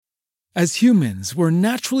As humans, we're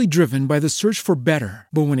naturally driven by the search for better.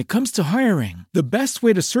 But when it comes to hiring, the best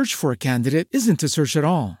way to search for a candidate isn't to search at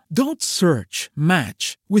all. Don't search,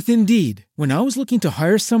 match with Indeed. When I was looking to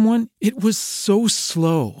hire someone, it was so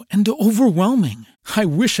slow and overwhelming. I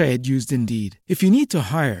wish I had used Indeed. If you need to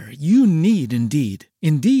hire, you need Indeed.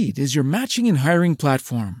 Indeed is your matching and hiring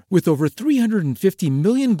platform with over 350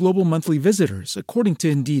 million global monthly visitors, according to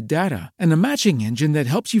Indeed data, and a matching engine that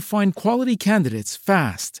helps you find quality candidates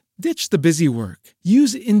fast. Ditch the busy work.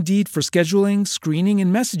 Use Indeed for scheduling, screening,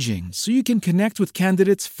 and messaging so you can connect with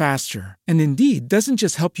candidates faster. And Indeed doesn't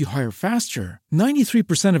just help you hire faster.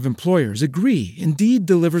 93% of employers agree Indeed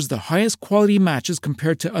delivers the highest quality matches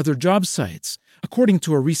compared to other job sites, according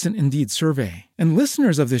to a recent Indeed survey. And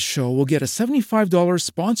listeners of this show will get a $75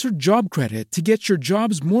 sponsored job credit to get your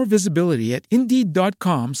jobs more visibility at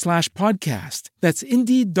Indeed.com/podcast. That's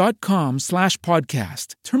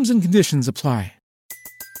Indeed.com/podcast. Terms and conditions apply.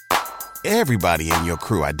 Everybody in your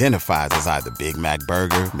crew identifies as either Big Mac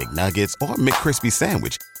Burger, McNuggets, or McCrispy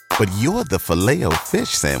Sandwich. But you're the Filet-O-Fish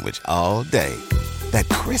Sandwich all day. That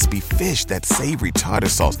crispy fish, that savory tartar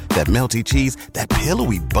sauce, that melty cheese, that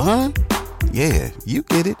pillowy bun. Yeah, you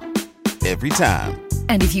get it. Every time.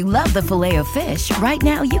 And if you love the Filet-O-Fish, right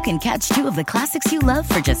now you can catch two of the classics you love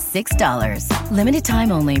for just $6. Limited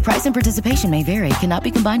time only. Price and participation may vary. Cannot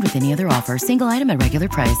be combined with any other offer. Single item at regular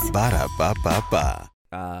price. Ba-da-ba-ba-ba.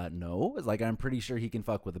 No. It's like, I'm pretty sure he can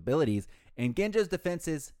fuck with abilities. And Genjo's defense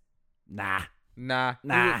is, nah.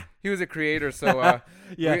 He was a creator, so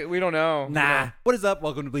yeah. we don't know. Nah. What is up?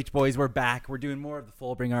 Welcome to Bleach Boys. We're back. We're doing more of the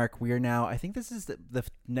Fullbring arc. We are now, I think this is the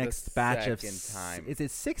next batch of time. Is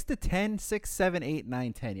it 6 to 10? 6, 7, 8,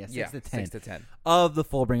 9, 10. Yeah, 6 to 10. 6 to 10. Of the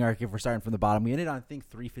Fullbring arc, if we're starting from the bottom. We ended on, I think,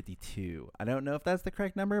 352. I don't know if that's the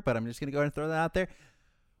correct number, but I'm just going to go ahead and throw that out there.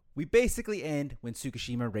 We basically end when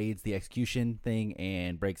Tsukishima raids the execution thing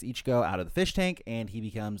and breaks Ichigo out of the fish tank, and he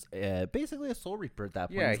becomes basically a Soul Reaper at that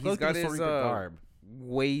point. Yeah, he's got his garb.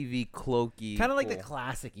 Wavy, cloaky. Kind of like the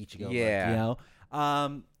classic Ichigo look, you know?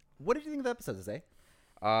 What did you think of the episode, Jose?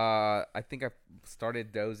 I think I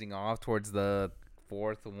started dozing off towards the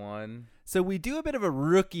fourth one. So we do a bit of a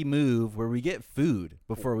rookie move where we get food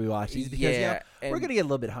before we watch these because we're going to get a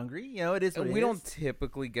little bit hungry. You know, it is what we don't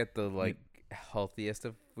typically get the, healthiest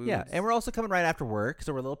of foods. Yeah, and we're also coming right after work,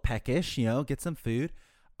 so we're a little peckish, get some food.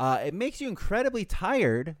 It makes you incredibly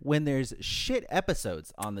tired when there's shit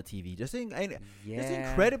episodes on the TV. Just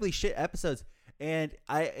incredibly shit episodes. And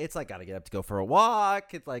it's like, gotta get up to go for a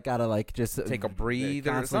walk. It's like, gotta just take a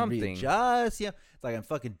breather or something. Readjust, it's like I'm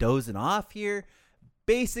fucking dozing off here.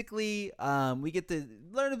 Basically, we get to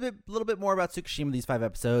learn a little bit more about Tsukishima these 5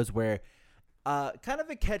 episodes where kind of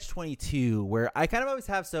a catch-22 where I kind of always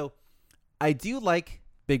have, so I do like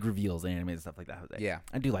big reveals in anime and stuff like that, Jose. Yeah.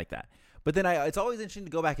 I do like that. But then it's always interesting to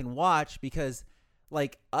go back and watch because,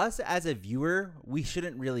 us as a viewer, we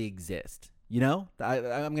shouldn't really exist. I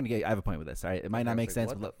have a point with this. All right, it might not make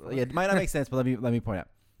sense. It might not make sense, but let me point out.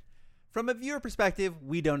 From a viewer perspective,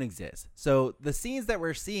 we don't exist. So the scenes that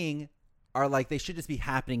we're seeing are they should just be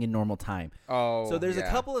happening in normal time. Oh, so there's a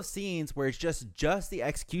couple of scenes where it's just the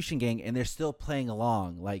execution gang and they're still playing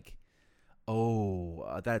along.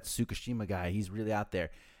 That Tsukishima guy, he's really out there.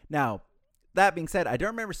 Now, that being said, I don't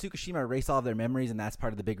remember Tsukishima erase all of their memories and that's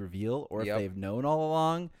part of the big reveal, or if they've known all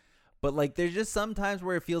along. But there's just some times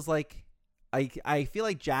where it feels like I feel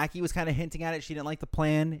like Jackie was kind of hinting at it. She didn't like the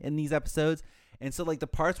plan in these episodes. And so the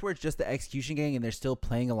parts where it's just the execution gang and they're still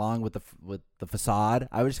playing along with the facade,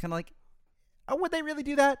 I was just kind of would they really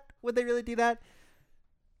do that? Would they really do that?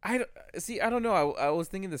 I don't know. I was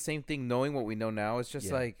thinking the same thing knowing what we know now. It's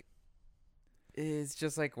just it's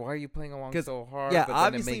just why are you playing along so hard? Yeah, but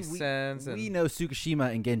obviously then it makes sense. We know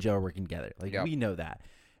Tsukishima and Genjo are working together. We know that.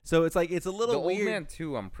 So it's it's a little weird. The old man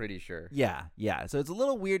too, I'm pretty sure. Yeah. So it's a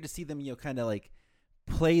little weird to see them, kind of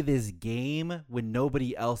play this game when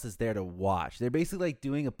nobody else is there to watch. They're basically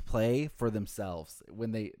doing a play for themselves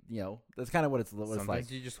when they, that's kind of what it's Sometimes like.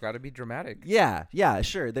 You just got to be dramatic. Yeah,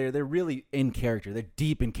 sure. They're really in character. They're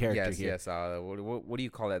deep in character here. Yes. What do you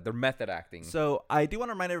call that? They're method acting. So I do want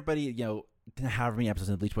to remind everybody, however many episodes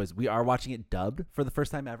in Bleach Boys, we are watching it dubbed for the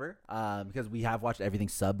first time ever, because we have watched everything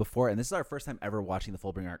sub before, and this is our first time ever watching the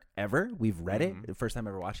Fullbring arc ever. We've read it, the first time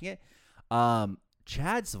ever watching it.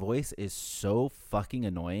 Chad's voice is so fucking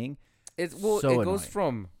annoying. It goes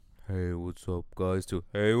from "Hey, what's up, guys?" to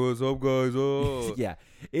 "Hey, what's up, guys?" Oh. Yeah,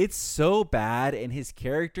 it's so bad, and his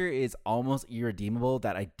character is almost irredeemable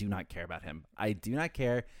that I do not care about him. I do not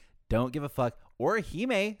care. Don't give a fuck.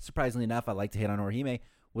 Orihime, surprisingly enough, I like to hate on Orihime.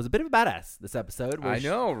 was a bit of a badass this episode. I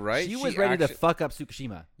know, right? She was ready to fuck up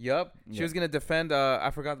Tsukishima. Yep. She was going to defend, I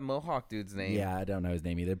forgot the Mohawk dude's name. Yeah, I don't know his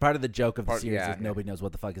name either. Part of the joke of the series is nobody knows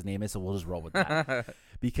what the fuck his name is, so we'll just roll with that.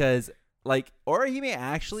 Because, like, Orihime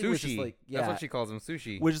actually was just like... Yeah, that's what she calls him,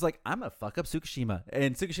 Sushi. Which is like, I'm going to fuck up Tsukishima.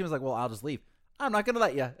 And Tsukishima's like, well, I'll just leave. I'm not going to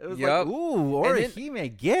let you. It was like, ooh,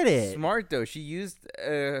 Orihime, get it. Smart, though. She used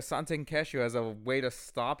Santen Keshu as a way to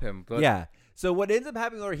stop him. But yeah. So what ends up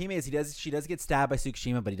happening with Orihime is she does get stabbed by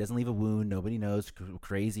Tsukishima, but he doesn't leave a wound. Nobody knows.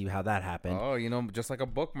 Crazy how that happened. Oh, just like a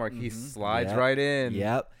bookmark. He slides right in.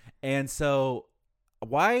 Yep. And so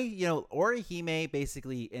why, Orihime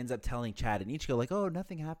basically ends up telling Chad and Ichigo, like, oh,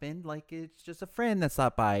 nothing happened. Like, it's just a friend that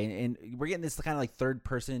stopped by. And we're getting this kind of like third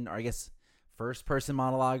person, or I guess first person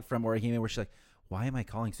monologue from Orihime where she's like, why am I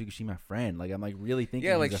calling Tsukishima a friend? Like, I'm like really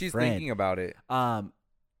thinking he's she's a friend. thinking about it.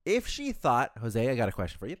 If she thought, Jose, I got a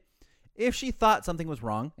question for you. If she thought something was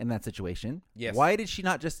wrong in that situation, yes. Why did she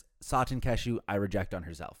not just Saten Keshu I reject on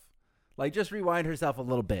herself? Like, just rewind herself a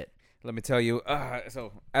little bit. Let me tell you.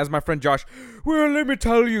 So, as my friend Josh, well, let me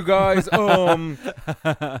tell you guys,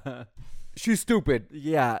 she's stupid.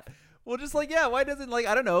 Yeah. Well, just like, yeah, why doesn't, like,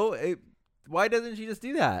 I don't know, why doesn't she just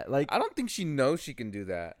do that? Like, I don't think she knows she can do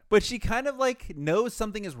that. But she kind of, like, knows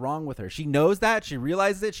something is wrong with her. She knows that. She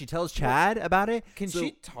realizes it. She tells Chad about it. Can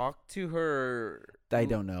she talk to her... I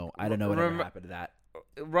don't know. I don't know what happened to that.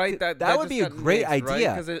 Right, that would be a great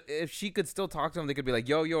idea. Because if she could still talk to him, they could be like,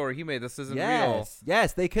 "Yo, Orihime, this isn't real."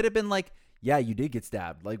 Yes, they could have been like, "Yeah, you did get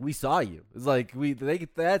stabbed. Like, we saw you." It's like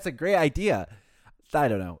that's a great idea. I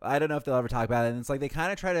don't know. I don't know if they'll ever talk about it. And it's like they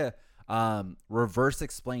kind of try to reverse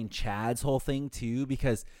explain Chad's whole thing too,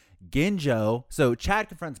 because Genjo. So Chad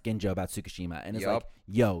confronts Genjo about Tsukishima, and it's like,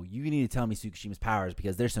 yo, you need to tell me Tsukishima's powers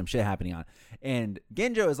because there's some shit happening on. And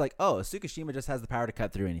Genjo is like, oh, Tsukishima just has the power to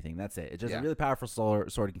cut through anything. That's it. It's just a really powerful sword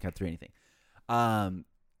that can cut through anything.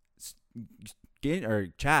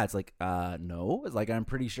 Chad's like, no. It's like, I'm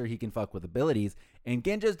pretty sure he can fuck with abilities. And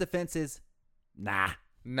Genjo's defense is, nah.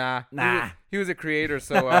 He was a creator,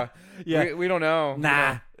 so we don't know.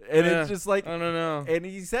 Nah. And it's just like, I don't know. And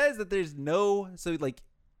he says that there's no, so like,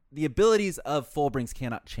 the abilities of Fullbrings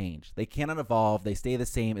cannot change. They cannot evolve. They stay the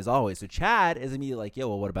same as always. So Chad is immediately like, yo,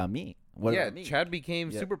 well, what about me? What about me? Chad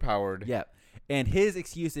became superpowered. Yeah. And his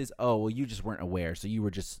excuse is, oh, well, you just weren't aware. So you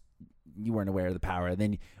weren't aware of the power. And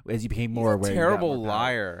then as you became more aware, terrible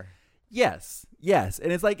liar. Yes.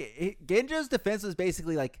 And it's like, Genjo's defense was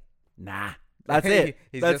basically like, nah, that's it.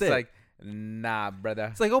 He's just like, nah, brother.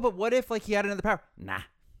 It's like, oh, but what if like he had another power? Nah.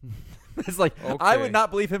 It's like, okay. I would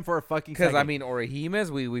not believe him for a fucking second. Because, I mean,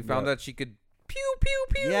 Orihime's, we found that she could pew, pew,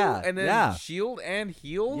 pew. Yeah. And then shield and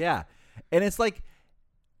heal. Yeah. And it's like,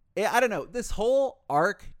 I don't know. This whole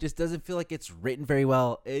arc just doesn't feel like it's written very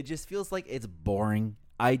well. It just feels like it's boring.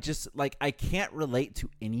 I can't relate to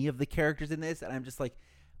any of the characters in this. And I'm just like,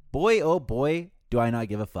 boy, oh boy, do I not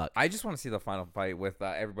give a fuck. I just want to see the final fight with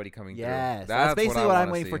everybody coming through. That's basically what I'm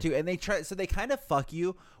waiting for too. And they kind of fuck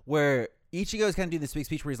you where Ichigo is kind of doing this big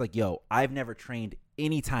speech where he's like, yo, I've never trained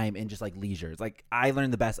any time in just like leisure. It's like, I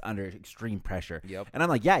learned the best under extreme pressure. Yep. And I'm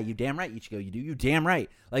like, yeah, you damn right, Ichigo. You damn right.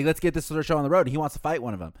 Like, let's get this sort of show on the road. And he wants to fight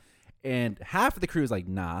one of them. And half of the crew is like,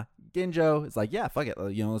 nah. Genjo is like, yeah, fuck it.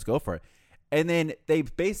 Let's go for it. And then they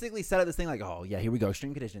basically set up this thing like, oh, yeah, here we go.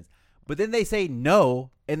 Extreme conditions. But then they say no,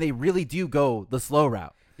 and they really do go the slow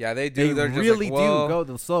route. Yeah, they do. They really do go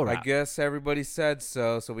the slow route. I guess everybody said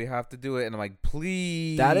so we have to do it. And I'm like,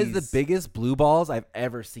 please. That is the biggest blue balls I've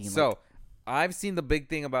ever seen. So, I've seen the big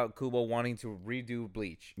thing about Kubo wanting to redo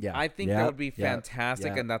Bleach. Yeah. I think that would be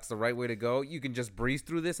fantastic, and that's the right way to go. You can just breeze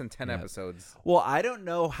through this in 10 episodes. Well, I don't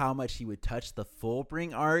know how much he would touch the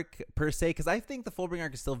Fullbring arc, per se, because I think the Fullbring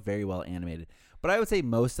arc is still very well animated. But I would say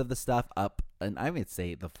most of the stuff up, and I would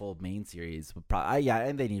say the full main series, would probably,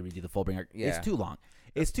 and they need to redo the Fullbring arc. Yeah. It's too long.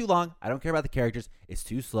 It's too long. I don't care about the characters. It's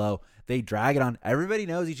too slow. They drag it on. Everybody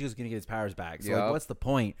knows Ichigo's going to get his powers back. So, like, what's the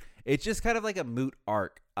point? It's just kind of like a moot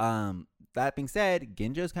arc. That being said,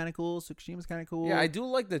 Genjo's kind of cool. Tsukishima's kind of cool. Yeah, I do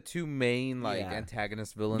like the two main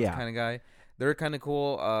antagonist villains kind of guy. They're kind of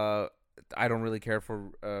cool. I don't really care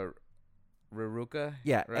for Ruruka.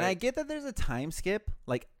 Yeah, right? And I get that there's a time skip.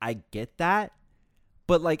 Like, I get that.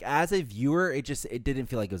 But, like, as a viewer, it didn't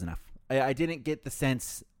feel like it was enough. I didn't get the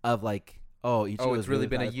sense of, like, Ichigo's really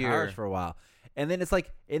been a year for a while. And then it's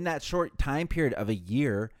like, in that short time period of a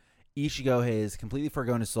year, Ichigo has completely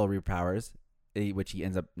forgone his soul reaper powers, which he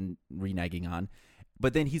ends up reneging on.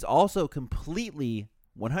 But then he's also completely,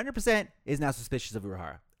 100% is now suspicious of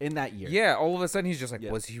Urahara in that year. Yeah, all of a sudden he's just like,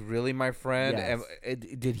 was he really my friend? Yes.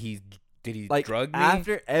 Did he like, drug me?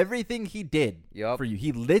 After everything he did for you,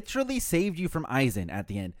 he literally saved you from Aizen at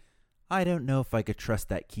the end. I don't know if I could trust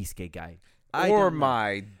that Kisuke guy. Or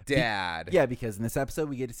my dad. Yeah, because in this episode,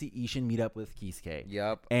 we get to see Ishin meet up with Kisuke.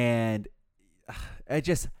 Yep. And I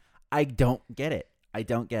don't get it. I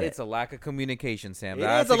don't get it. It's a lack of communication, Sam. It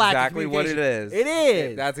That's is a lack of exactly what it is. It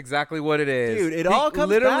is. That's exactly what it is. Dude, it all comes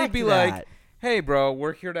literally back be to like, that. hey, bro,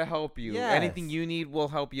 we're here to help you. Yes. Anything you need, we'll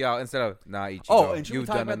help you out. Instead of, nah, Ichigo, Oh, and should we you've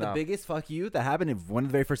talk done about enough. the biggest fuck you that happened in one of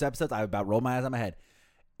the very first episodes? I about rolled my eyes on my head.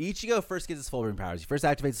 Ichigo first gets his Fullbring powers. He first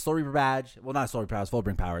activates the Soul Reaper badge. Well, not Soul Reaper powers,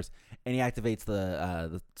 Fullbring powers. And he activates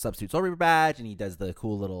the substitute Soul Reaper badge, and he does the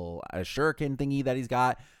cool little shuriken thingy that he's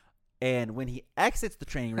got. And when he exits the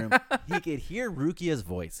training room, he could hear Rukia's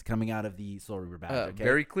voice coming out of the Soul Reaper badge. Okay?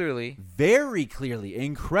 Very clearly. Very clearly,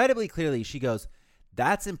 incredibly clearly. She goes,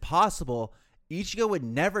 "That's impossible. Ichigo would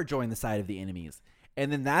never join the side of the enemies."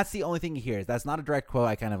 And then that's the only thing he hears. That's not a direct quote.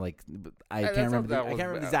 I can't remember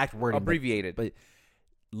the exact wording. Abbreviated. But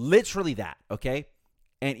literally that, okay?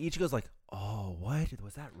 And Ichigo's like, "Oh, what?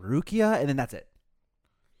 Was that Rukia?" And then that's it.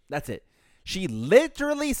 That's it. She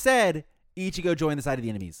literally said, Ichigo joined the side of the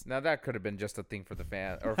enemies. Now, that could have been just a thing for the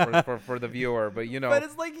fan or for the viewer, but But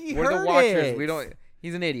it's like we're heard the watchers. it. We don't.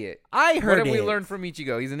 He's an idiot. I heard What have we it. learned from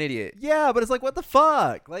Ichigo? He's an idiot. Yeah, but it's like, what the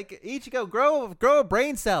fuck? Like, Ichigo, grow a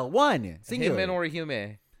brain cell. One. Singular. Him and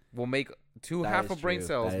Orihime will make half a brain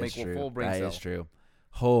cells make a full brain cell. That is true.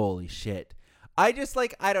 Holy shit. I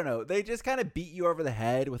don't know. They just kind of beat you over the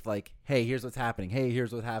head with like, hey, here's what's happening. Hey,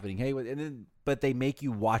 here's what's happening. Hey, but they make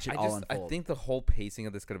you watch it all unfold. I think the whole pacing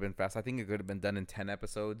of this could have been fast. I think it could have been done in 10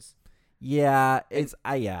 episodes. Yeah, It's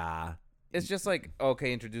just like,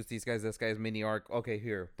 okay, introduce these guys. This guy's mini arc. Okay,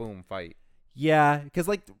 here, boom, fight. Yeah, because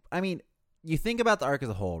you think about the arc as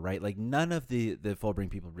a whole, right? Like none of the Fullbring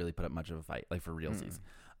people really put up much of a fight, like for realsies.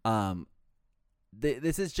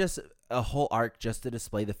 This is just a whole arc just to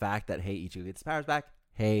display the fact that, hey, Ichigo gets his powers back.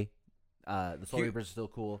 Hey, the Soul Reapers are still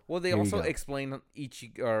cool. Well, they Here also explain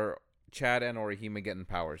Chad and Orihime getting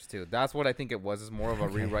powers too. That's what I think it was. Is more of a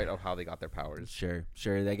rewrite of how they got their powers. Sure.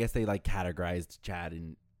 I guess they like categorized Chad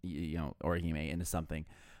and Orihime into something.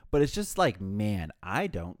 But it's just like, man, I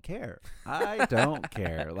don't care. I don't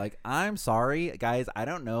care. Like, I'm sorry, guys. I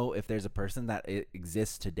don't know if there's a person that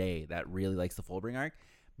exists today that really likes the Fullbring arc.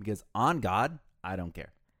 Because on God, I don't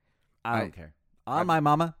care. I don't care. On my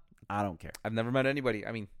mama, I don't care. I've never met anybody.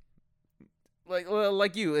 I mean,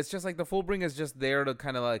 like you, it's just like the Fullbring is just there to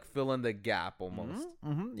kind of like fill in the gap almost.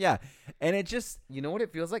 Yeah. And it just... You know what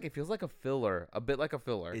it feels like? It feels like a filler. A bit like a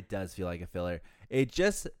filler. It does feel like a filler. It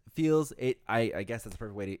just feels... I guess that's the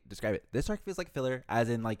perfect way to describe it. This arc feels like a filler, as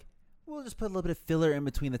in like, we'll just put a little bit of filler in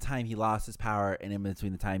between the time he lost his power and in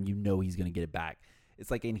between the time he's going to get it back. It's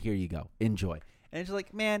like, and here you go. Enjoy. And it's just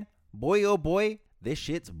like, man, boy, oh boy, this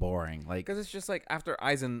shit's boring. Like, because it's just like, after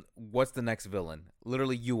Aizen, what's the next villain?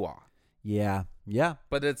 Literally, Yua. Yeah.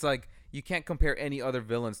 But it's like, you can't compare any other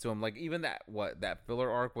villains to him. Like, even that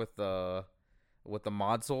filler arc with the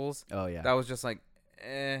mod souls. Oh, yeah. That was just like,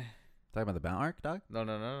 eh. Talking about the Bound arc, dog? No.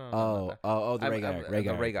 The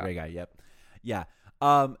Ray guy. Yep. Yeah.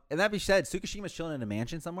 And that being said, Tsukishima's chilling in a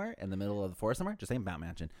mansion somewhere in the middle of the forest somewhere. Just saying Mount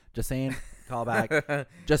Mansion. Just saying callback.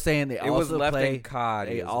 Just saying they also play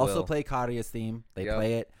Karia's theme. They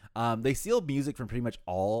play it. They steal music from pretty much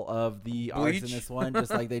all of the arcs in this one.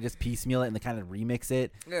 Just like they just piecemeal it and they kind of remix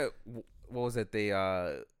it. Yeah. What was it?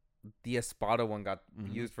 The Espada one got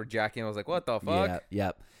used for Jackie, and I was like, what the fuck?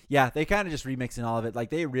 Yeah, they kind of just remixing all of it. Like,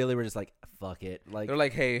 they really were just like, fuck it. Like, they're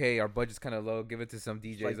like, hey, our budget's kind of low. Give it to some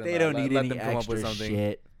DJs. Like, and they don't need let any them come extra up with something.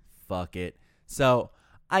 shit. Fuck it. So,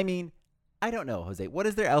 I mean, I don't know, Jose. What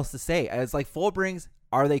is there else to say? It's like, Fullbrings,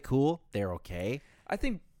 are they cool? They're okay. I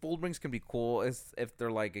think Fullbrings can be cool if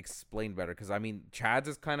they're like explained better. Because I mean, Chad's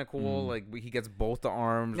is kind of cool. Like, he gets both the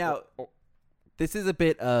arms. Now, this is a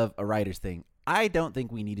bit of a writer's thing. I don't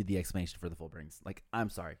think we needed the explanation for the Fullbrings. Like, I'm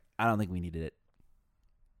sorry. I don't think we needed it.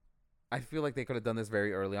 I feel like they could have done this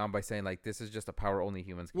very early on by saying, like, this is just a power only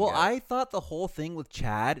humans can Well, get. I thought the whole thing with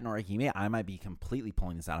Chad and Orihime, I might be completely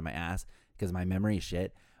pulling this out of my ass because my memory is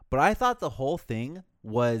shit. But I thought the whole thing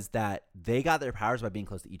was that they got their powers by being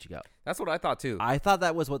close to Ichigo. That's what I thought, too. I thought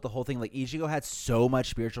that was what the whole thing, like, Ichigo had so much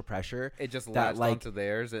spiritual pressure. It just that, latched like, onto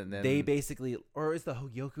theirs, and then they basically, or it's the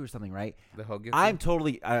Hogyoku or something, right? The Hogyoku? I'm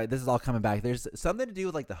totally, this is all coming back. There's something to do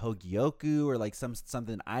with, like, the Hogyoku or, like,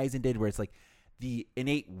 something Aizen did where it's, like, the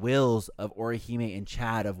innate wills of Orihime and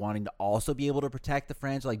Chad of wanting to also be able to protect the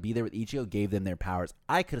friends, like, be there with Ichigo, gave them their powers.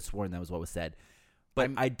 I could have sworn that was what was said.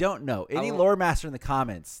 But I don't know. Any lore master in the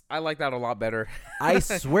comments. I like that a lot better. I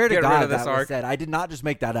swear to Get God rid of this that arc. was said. I did not just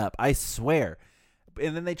make that up. I swear.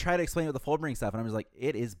 And then they try to explain it with the Fullbring stuff, and I'm just like,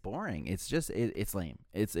 it is boring. It's just, it's lame.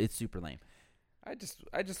 It's super lame. I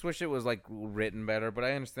just wish it was like written better, but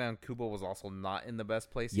I understand Kubo was also not in the best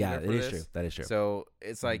place. Yeah, it is true. That is true. So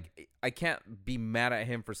it's like I can't be mad at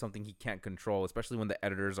him for something he can't control, especially when the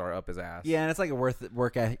editors are up his ass. Yeah, and it's like a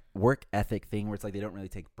work ethic thing where it's like they don't really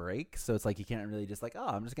take breaks, so it's like you can't really just like, oh,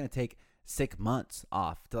 I'm just gonna take 6 months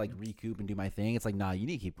off to like recoup and do my thing. It's like, nah, you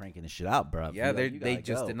need to keep cranking this shit out, bro. Yeah, they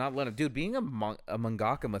just did not let him. Dude, being a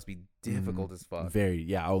mangaka must be difficult as fuck. Very,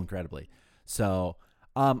 yeah, incredibly. So.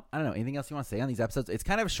 I don't know. Anything else you want to say on these episodes? It's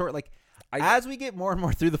kind of short. Like, as we get more and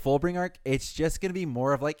more through the Fullbring arc, it's just going to be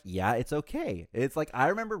more of like, yeah, it's okay. It's like, I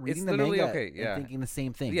remember reading the manga and thinking the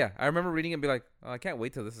same thing. Yeah, I remember reading it and be like, oh, I can't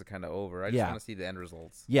wait till this is kind of over. I just want to see the end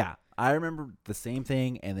results. Yeah, I remember the same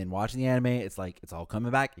thing. And then watching the anime, it's like, it's all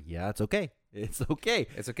coming back. Yeah, it's okay. It's okay.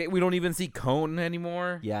 It's okay. We don't even see Kon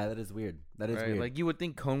anymore. Yeah, that is weird. That is weird. Like, you would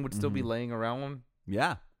think Kon would still be laying around.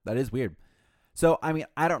 Yeah, that is weird. So, I mean,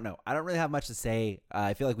 I don't know. I don't really have much to say.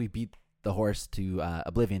 I feel like we beat the horse to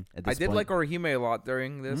oblivion at this point. I did like Orihime a lot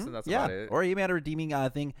during this, and that's about it. Orihime had a redeeming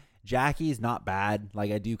thing. Jackie's not bad. Like,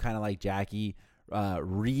 I do kind of like Jackie.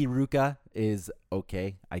 Riruka is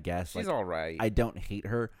okay, I guess. She's like, all right. I don't hate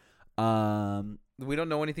her. We don't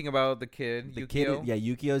know anything about the kid, Yukio.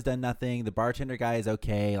 Yukio's done nothing. The bartender guy is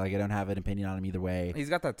okay. Like, I don't have an opinion on him either way. He's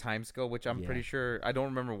got that time skill, which I'm pretty sure. I don't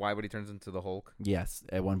remember why, but he turns into the Hulk. Yes,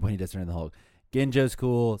 at one point he does turn into the Hulk. Genjo's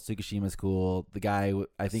cool. Tsukishima's cool. The guy,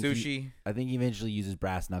 I think Sushi. I think he eventually uses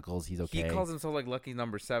brass knuckles. He's okay. He calls himself like Lucky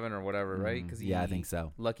Number 7 or whatever, right? I think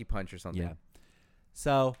so. Lucky Punch or something. Yeah.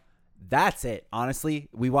 So that's it. Honestly,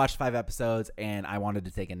 we watched 5 episodes, and I wanted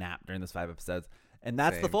to take a nap during those 5 episodes, and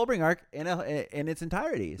that's the Fullbring arc in its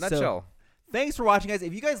entirety. Nutshell. So, thanks for watching, guys.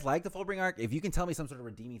 If you guys like the Fullbring arc, if you can tell me some sort of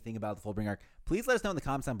redeeming thing about the Fullbring arc, please let us know in the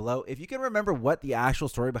comments down below. If you can remember what the actual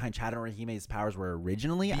story behind Chad and Orihime's powers were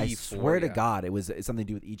originally, I swear to God, it's something to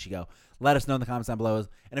do with Ichigo. Let us know in the comments down below.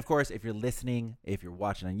 And of course, if you're listening, if you're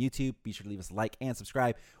watching on YouTube, be sure to leave us a like and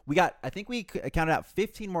subscribe. I think we counted out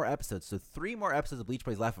 15 more episodes, so 3 more episodes of Bleach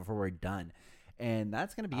Boys left before we're done. And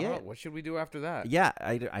that's going to be it. What should we do after that? Yeah,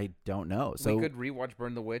 I don't know. So we could rewatch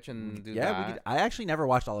Burn the Witch and do that. Yeah, we could. I actually never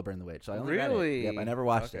watched all of Burn the Witch. So I only read it. Yep, I never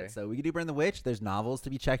watched it. So we could do Burn the Witch. There's novels to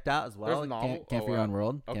be checked out as well. There's novels? Camp for Your Own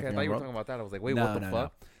World. Okay, I thought you were talking about that. I was like, wait, what the fuck? No.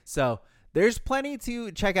 So there's plenty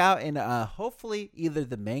to check out. And hopefully either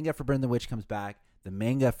the manga for Burn the Witch comes back, the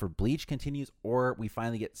manga for Bleach continues, or we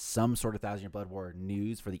finally get some sort of 1,000 Year Blood War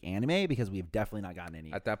news for the anime, because we've definitely not gotten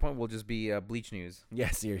any. At that point, we'll just be Bleach news.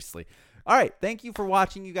 Yeah, seriously. All right. Thank you for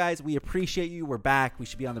watching, you guys. We appreciate you. We're back. We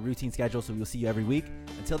should be on the routine schedule, so we'll see you every week.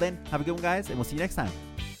 Until then, have a good one, guys, and we'll see you next time.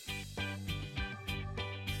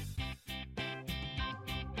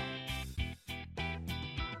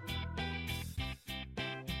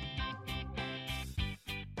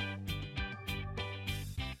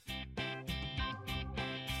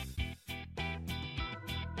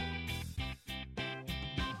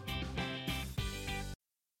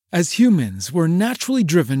 As humans, we're naturally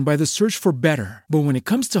driven by the search for better. But when it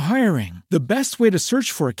comes to hiring, the best way to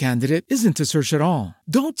search for a candidate isn't to search at all.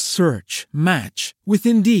 Don't search, match with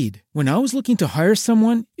Indeed. When I was looking to hire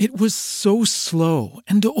someone, it was so slow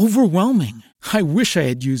and overwhelming. I wish I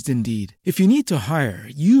had used Indeed. If you need to hire,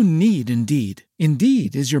 you need Indeed.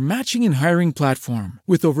 Indeed is your matching and hiring platform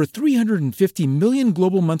with over 350 million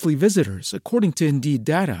global monthly visitors, according to Indeed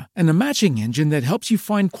data, and a matching engine that helps you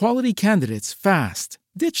find quality candidates fast.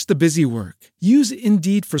 Ditch the busy work. Use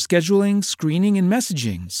Indeed for scheduling, screening, and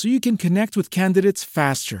messaging so you can connect with candidates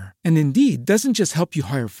faster. And Indeed doesn't just help you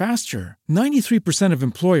hire faster. 93% of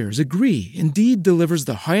employers agree Indeed delivers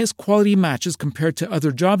the highest quality matches compared to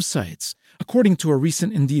other job sites, according to a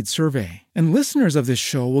recent Indeed survey. And listeners of this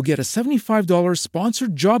show will get a $75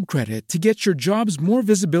 sponsored job credit to get your jobs more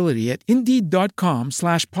visibility at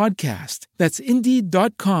Indeed.com/podcast. That's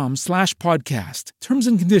Indeed.com/podcast. Terms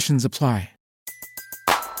and conditions apply.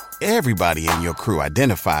 Everybody in your crew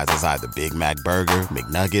identifies as either Big Mac Burger,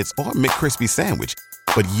 McNuggets, or McCrispy Sandwich.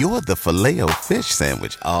 But you're the Filet-O-Fish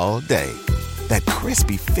Sandwich all day. That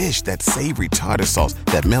crispy fish, that savory tartar sauce,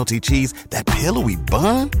 that melty cheese, that pillowy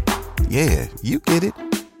bun. Yeah, you get it.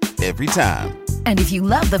 Every time. And if you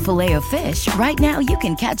love the Filet-O-Fish, right now you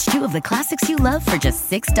can catch 2 of the classics you love for just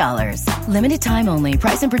 $6. Limited time only.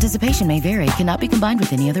 Price and participation may vary. Cannot be combined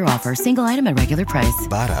with any other offer. Single item at regular price.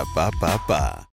 Ba-da-ba-ba-ba.